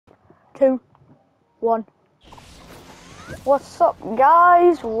2, 1. What's up,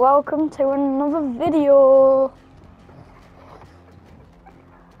 guys? Welcome to another video.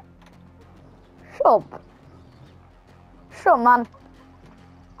 Shut up. Shut up, man.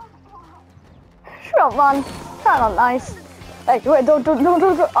 Shut up, man. That's not nice. Hey, wait, don't.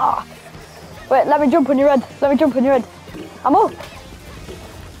 Ah. Wait, let me jump on your head. Let me jump on your head. I'm up.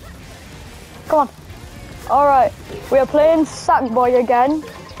 Come on. Alright, we are playing Sackboy again,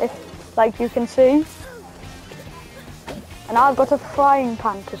 if, like you can see. And I've got a frying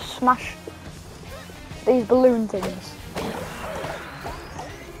pan to smash these balloon things.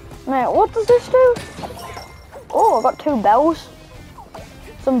 Mate, what does this do? Oh, I've got 2 bells.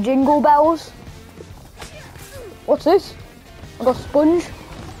 Some jingle bells. What's this? I've got a sponge.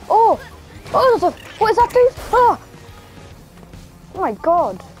 Oh, there's a, what is that do? Ah! Oh my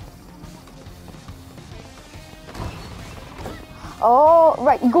god. Oh,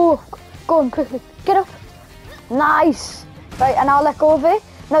 right, go on quickly, get up. Nice. Right, and I'll let go of it.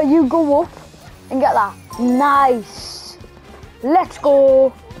 Now you go up and get that. Nice. Let's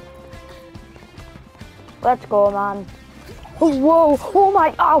go. Let's go, man. Oh, whoa, oh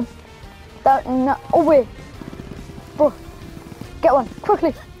my, ow. That, no, oh wait. Bro, get one,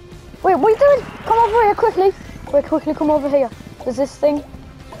 quickly. Wait, what are you doing? Come over here, quickly. Wait, quickly, come over here. There's this thing.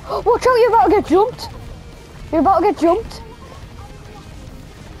 Watch out, you're about to get jumped. You're about to get jumped.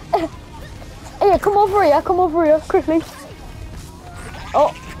 Here, come over here, quickly.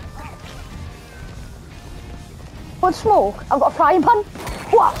 Oh. Want smoke? I've got a frying pan.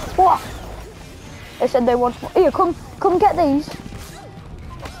 What? They said they want smoke. Here, come get these.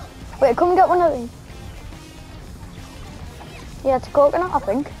 Wait, come get one of these. Yeah, it's coconut, I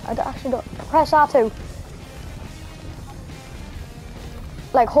think. I actually don't. Press R2.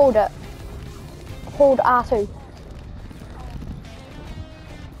 Like, hold it. Hold R2.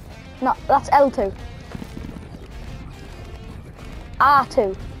 No, that's L2.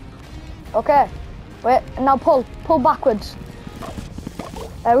 R2. Okay. Wait, now pull backwards.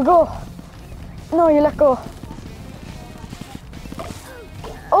 There we go. No, you let go.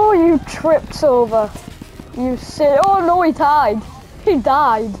 Oh, you tripped over. You silly. Oh no, he died. He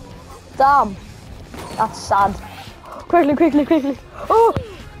died. Damn. That's sad. Quickly. Oh.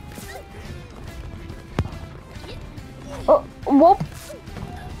 Oh, whoop.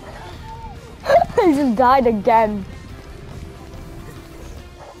 He just died again.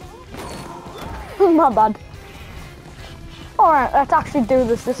 My bad. Alright, let's actually do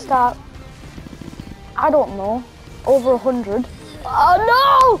this time. I don't know. Over 100.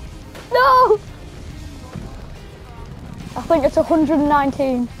 Oh no! I think it's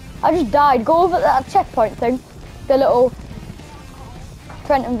 119. I just died. Go over that checkpoint thing. The little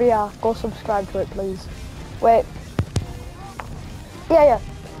Trenton VR. Go subscribe to it, please. Wait. Yeah.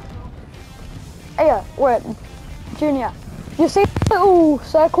 Hey, wait, Junior, you see the little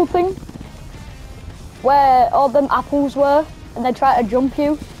circle thing where all them apples were and they try to jump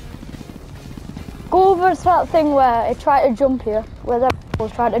you? Go over to that thing where it tried to jump you, where the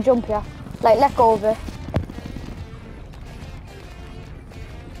apples tried to jump you. Like, let go of it.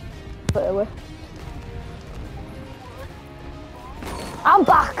 Put it away. I'm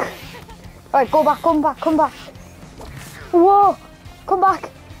back! Right, go back, come back. Whoa, come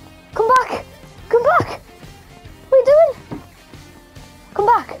back. What are you doing? Come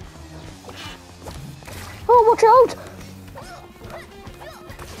back. Oh, watch out.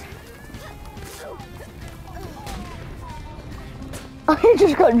 I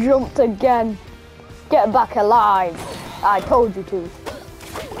just got jumped again. Get back alive. I told you to.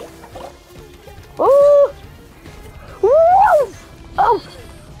 Oh. Whoa. Oh.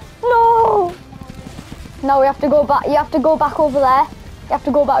 No. No, we have to go back. You have to go back over there. You have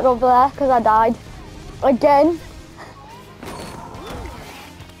to go back over there because I died. Again.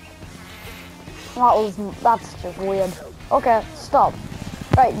 That's just weird. Okay, stop.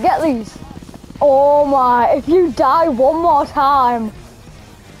 Right, get these. Oh my, if you die one more time.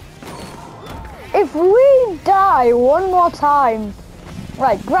 If we die one more time.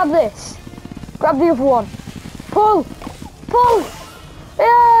 Right, grab this. Grab the other one. Pull.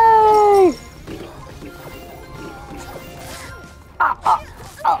 Yay!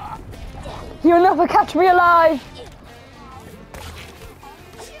 You'll never catch me alive.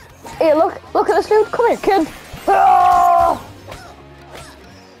 Here, look at this dude. Come here, kid.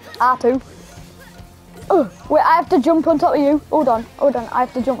 R2. Wait, I have to jump on top of you. Hold on. I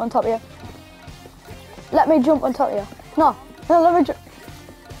have to jump on top of you. Let me jump on top of you. No, let me jump.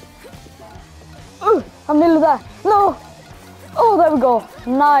 I'm nearly there. No. Oh, there we go.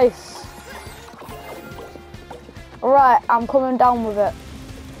 Nice. Right, I'm coming down with it.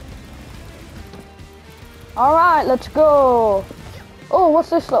 Alright, let's go. Oh, what's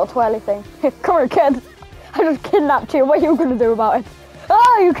this little twirly thing? Come here, kid. I just kidnapped you. What are you gonna do about it?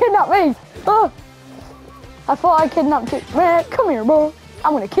 Oh, you kidnapped me. Oh. I thought I kidnapped you. Man, come here, bro.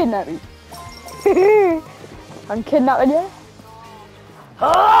 I'm gonna kidnap you. I'm kidnapping you.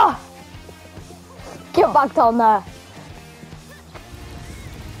 Ah! Get back down there.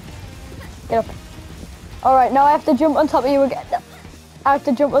 Get up. Alright, now I have to jump on top of you again. I have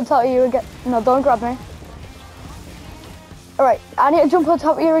to jump on top of you again. No, don't grab me. Alright, I need to jump on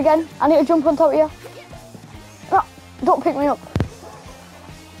top of you again. I need to jump on top of you. No, don't pick me up.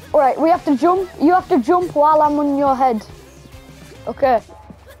 Alright, we have to jump. You have to jump while I'm on your head. Okay.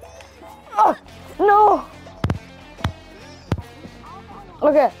 Oh, no!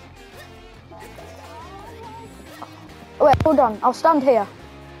 Okay. Wait, hold on. I'll stand here.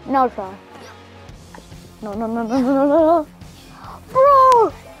 Now try. No, no, no, no, no, no, no.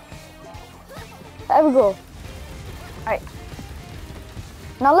 Bro! There we go. Right.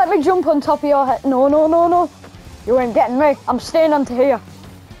 Now let me jump on top of your head. No, no, no, no. You ain't getting me. I'm staying onto here.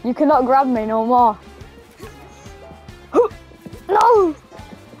 You cannot grab me no more. No!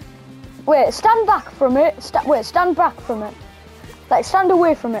 Wait, stand back from it. Wait, stand back from it. Like, stand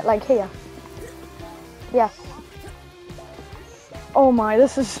away from it, like here. Yeah. Oh my,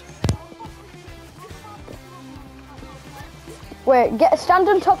 this is... Wait, stand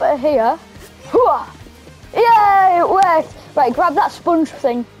on top of here. Yay, it worked. Right, grab that sponge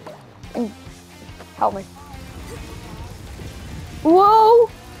thing. And help me. Whoa!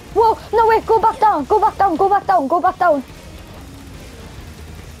 Whoa! No, wait, go back down. Go back down, go back down, go back down.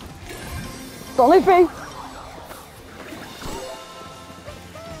 Don't leave me.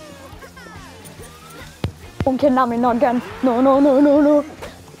 Don't kidnap me, not again. No, no, no, no, no.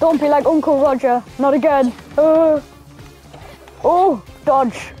 Don't be like Uncle Roger. Not again. Oh,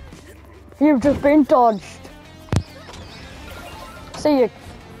 dodge. You've just been dodged. See you.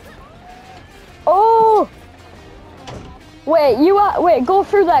 Oh! Wait, wait, go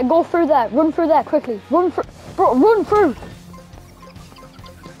through there, go through there. Run through there, quickly. Run through, bro, run through.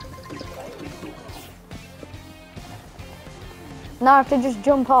 Now I have to just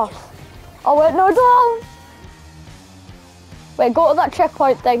jump off. Oh wait, no, don't. Wait, go to that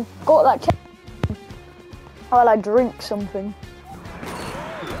checkpoint thing. Go to that checkpoint. While I drink something.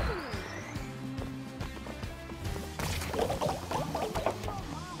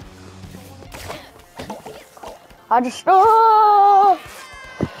 Oh!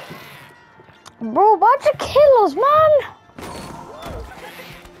 Bro, why'd you kill us, man?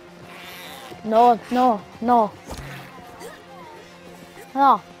 No, no, no.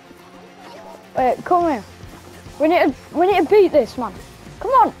 No. Wait, come here. We need to beat this, man.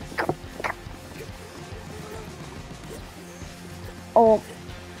 Come on. Oh.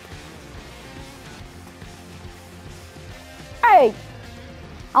 Hey.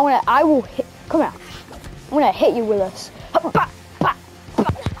 I will hit. Come here. I'm gonna hit you with this.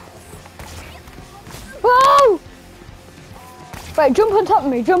 Whoa! Right, jump on top of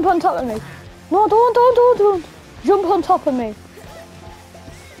me. Jump on top of me. No, don't. Jump on top of me.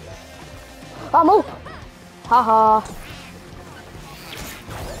 I'm up. Haha.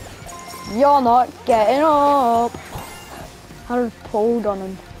 You're not getting up. I just pulled on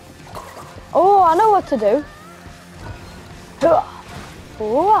him. Oh, I know what to do. Oh.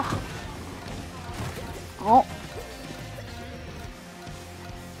 Oh.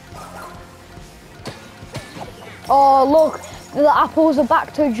 Oh, look. The apples are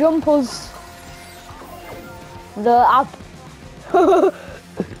back to jumpers.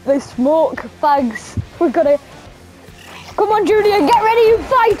 They smoke fags. We're gonna... Come on, Junior, get ready, you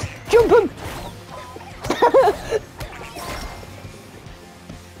fight! Jump him!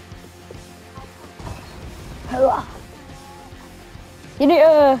 You need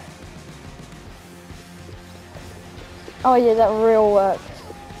to... Oh yeah, that real works.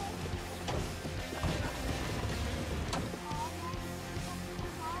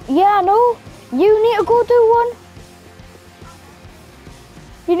 Yeah, I know. You need to go do one.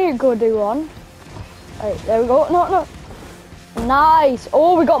 You need to go do one. Right, there we go. No. Nice.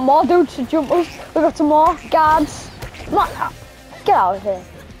 Oh, we got more dudes to jump us. We got some more guards. Man, get out of here.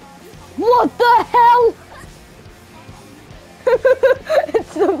 What the hell?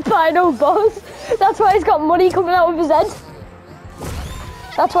 It's the final boss. That's why he's got money coming out of his head.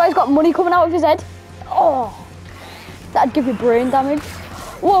 That's why he's got money coming out of his head. Oh, that'd give you brain damage.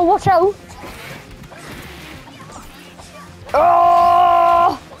 Whoa, watch out.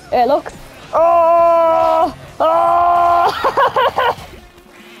 Oh, hey, look. Oh, oh.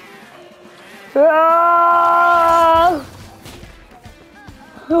 Oh.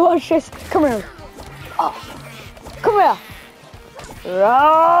 Watch this. Come here. Oh. Come here.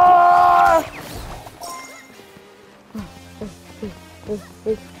 Roar.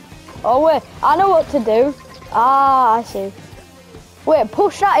 Oh wait, I know what to do. Ah, I see. Wait,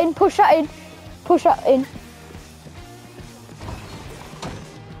 push that in, push that in, push that in.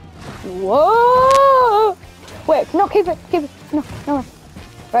 Whoa! Wait, no, keep it, no, no.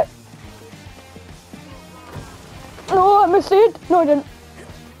 Right. No, I missed it. No, I didn't.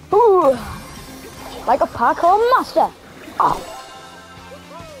 Ooh. Like a parkour master. Oh.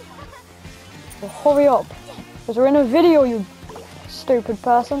 Well, hurry up. Because we're in a video, you stupid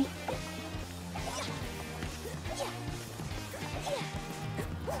person.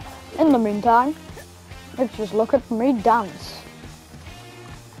 In the meantime, let's just look at me dance.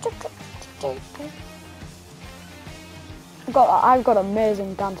 I've got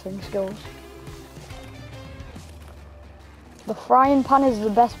amazing dancing skills. The frying pan is the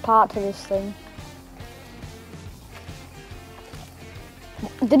best part to this thing.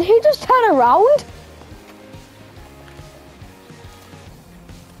 Did he just turn around?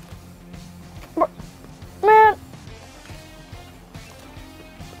 Man.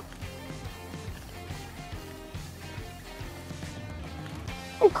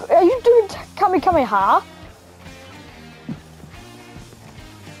 Are you doing Kamehameha?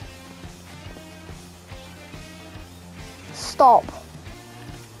 Stop.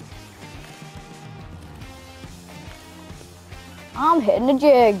 I'm hitting a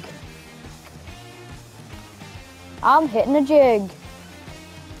jig. I'm hitting a jig.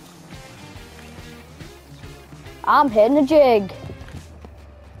 I'm hitting a jig.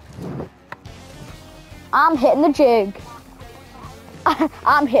 I'm hitting the jig.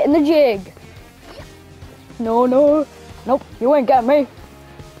 I'm hitting the jig. No, no. Nope, you ain't getting me.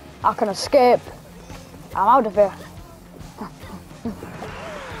 I can escape. I'm out of here.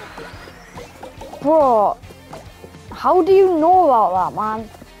 Bro, how do you know about that, man?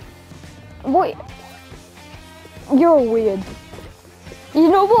 What? You're weird. You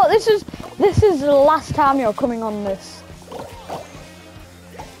know what? This is the last time you're coming on this.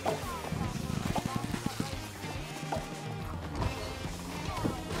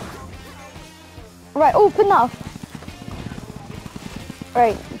 Right, open that up.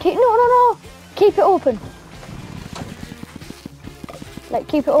 Right, no. Keep it open. Like,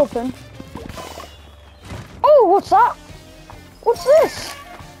 keep it open. Oh, what's that? What's this?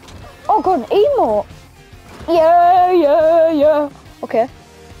 Oh, God, an emote. Yeah. Okay,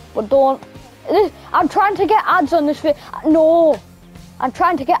 but don't. I'm trying to get ads on this video. No, I'm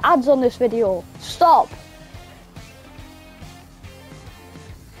trying to get ads on this video. Stop.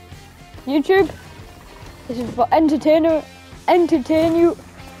 YouTube, this is for entertain you.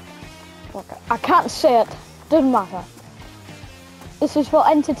 Okay, I can't say it. Doesn't matter. This is for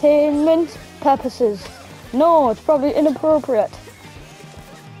entertainment purposes. No, it's probably inappropriate.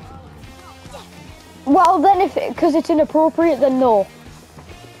 Well, then because it's inappropriate, then no.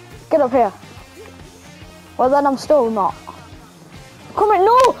 Get up here. Well, then I'm still not. Come in,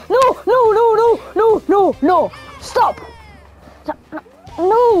 no. Stop.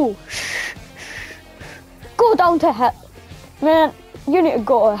 No. Shh. Go down to hell. Man, you need to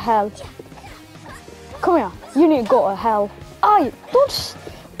go to hell. Come here, you need to go to hell.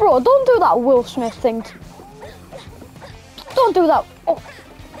 Bro, don't do that Will Smith thing. Don't do that. Oh,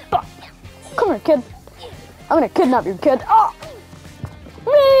 come here, kid. I'm gonna kidnap you, kid. Oh,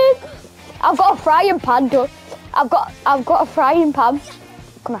 man. I've got a frying pan, dude. I've got a frying pan.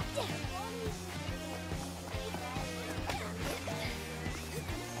 Come here.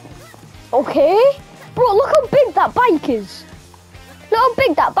 Okay, bro. Look how big that bike is. Look how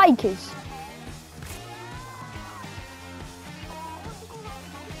big that bike is.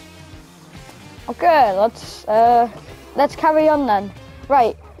 Okay, let's carry on then.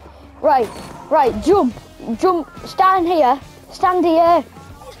 Right, jump, stand here.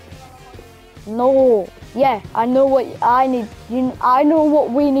 No, yeah, I know what I need, I know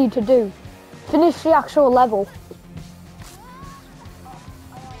what we need to do. Finish the actual level.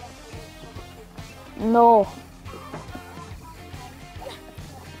 No,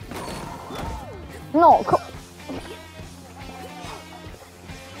 come.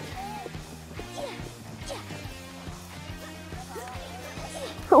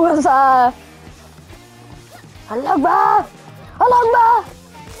 Who was Allah Akbar!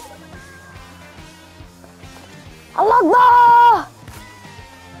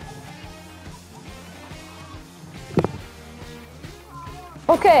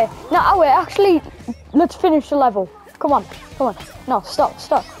 Okay, now wait, actually, let's finish the level. Come on. No, stop.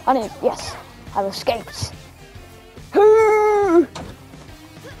 Yes, I've escaped.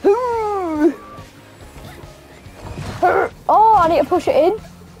 need to push it in.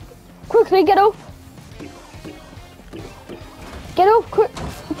 Quickly, get up. Get up, quick.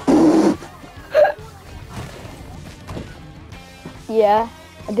 Yeah,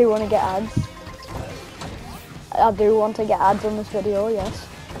 I do want to get ads. I do want to get ads on this video, yes.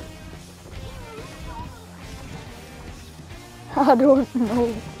 I don't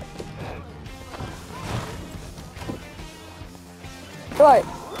know. Right,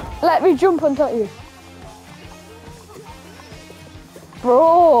 let me jump on top of you.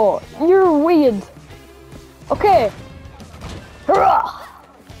 Bro, you're weird. Okay. Hurrah!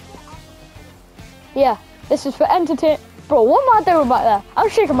 Yeah, this is for entertainment. Bro, what am I doing back there? I'm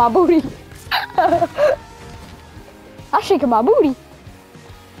shaking my booty. I'm shaking my booty.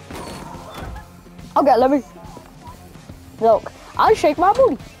 Okay, let me. Look, I shake my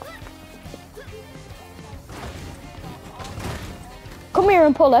booty. Come here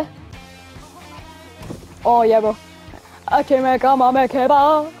and pull it. Oh yeah, bro. I can make a mommy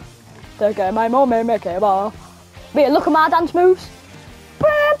kebab. Take my mommy make kebab. Wait, look at my dance moves.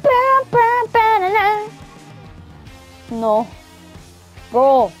 No.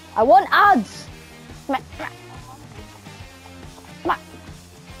 Bro, I want ads.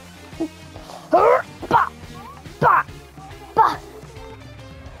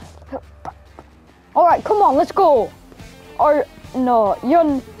 Alright, come on, let's go. Or, no,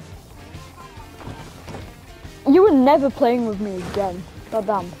 you were never playing with me again. God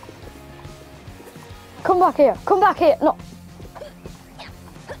damn. Come back here, come back here. No.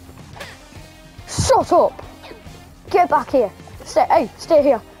 Shut up. Get back here. Stay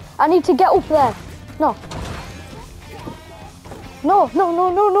here. I need to get up there. No. No.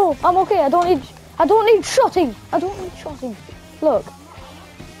 I'm okay. I don't need shotting. I don't need shotting. Look.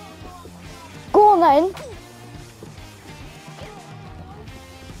 Go on then.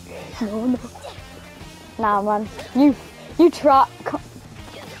 No. Nah, man. You try.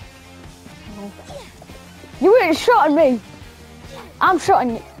 No. You ain't shotting me. I'm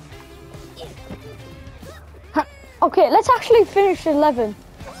shotting you. Okay, let's actually finish 11.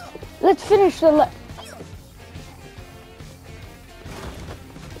 Let's finish the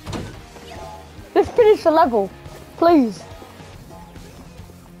Let's finish the level, please.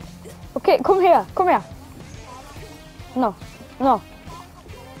 Okay, come here. No.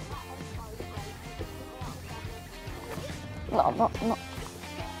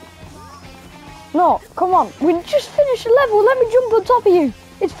 No, come on. We just finished the level. Let me jump on top of you.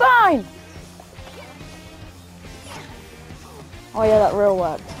 It's fine. Oh yeah, that real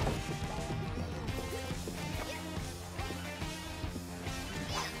worked.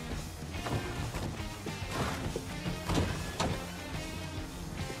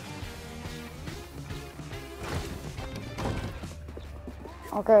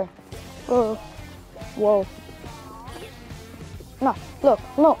 Okay. Whoa. No, look,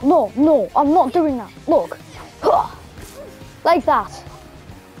 no, I'm not doing that. Look. Like that.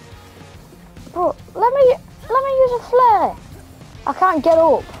 Bro, let me use a flare. I can't get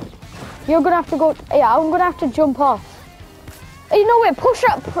up. You're gonna have to go. Yeah, I'm gonna have to jump off. You know what? Push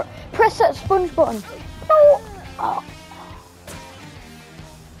that. Press that sponge button. No. Oh.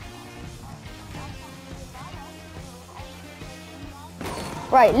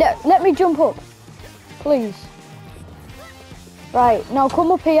 Right. Let me jump up, please. Right. Now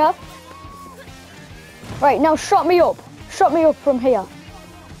come up here. Right. Now shot me up. Shot me up from here.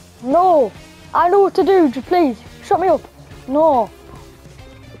 No. I know what to do. Just please shot me up. No.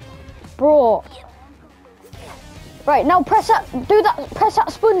 Bro. Right, now press that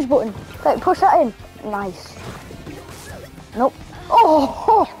sponge button. Right, push that in. Nice. Nope.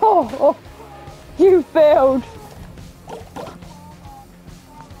 Oh. You failed.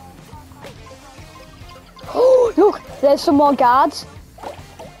 Oh, look, there's some more guards.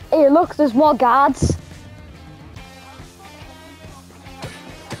 Hey, look, there's more guards.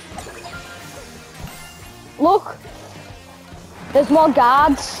 Look. There's more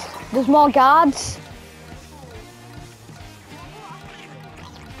guards. There's more guards.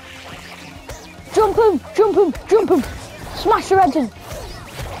 Jump him. Smash your head in.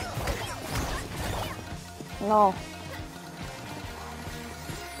 No.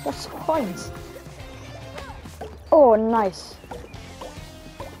 What's the point? Oh, nice.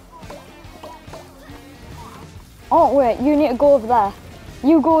 Oh, wait, you need to go over there.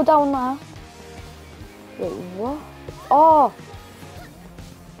 You go down there. Wait, what? Oh.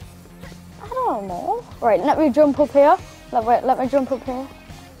 I don't know. Right, let me jump up here. Let me jump up here.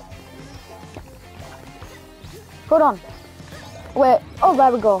 Hold on. Wait. Oh,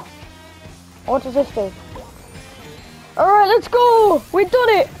 there we go. What does this do? Alright, let's go! We done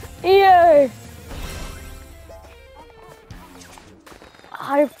it! Yay!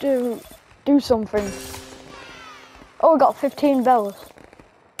 I have to do something. Oh, we got 15 bells.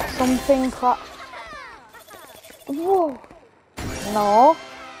 Something crap. Whoa. No.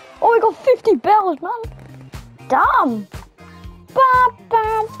 Oh, we got 50 bells, man. Damn. Bam,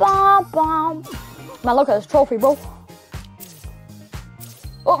 bam, bam, bam. Man, look at this trophy, bro.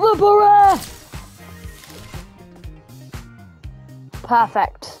 Up the borough.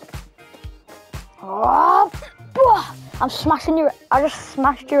 Perfect. Oh, I'm smashing your. I just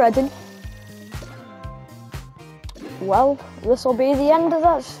smashed your head in. Well, this will be the end of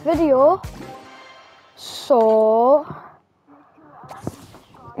this video. So,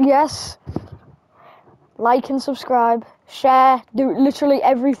 yes, like and subscribe, share, do literally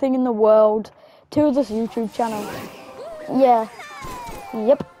everything in the world to this YouTube channel. Yeah,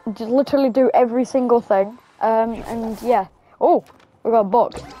 yep, just literally do every single thing. And yeah. Oh, we got a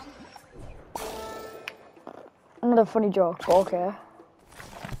book. Another funny joke, but okay.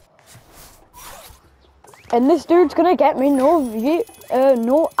 And this dude's gonna get me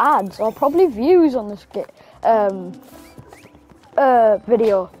no ads or probably views on this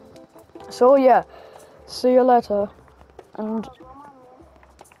video. So yeah, see you later, and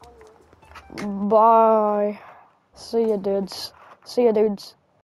bye. See you dudes.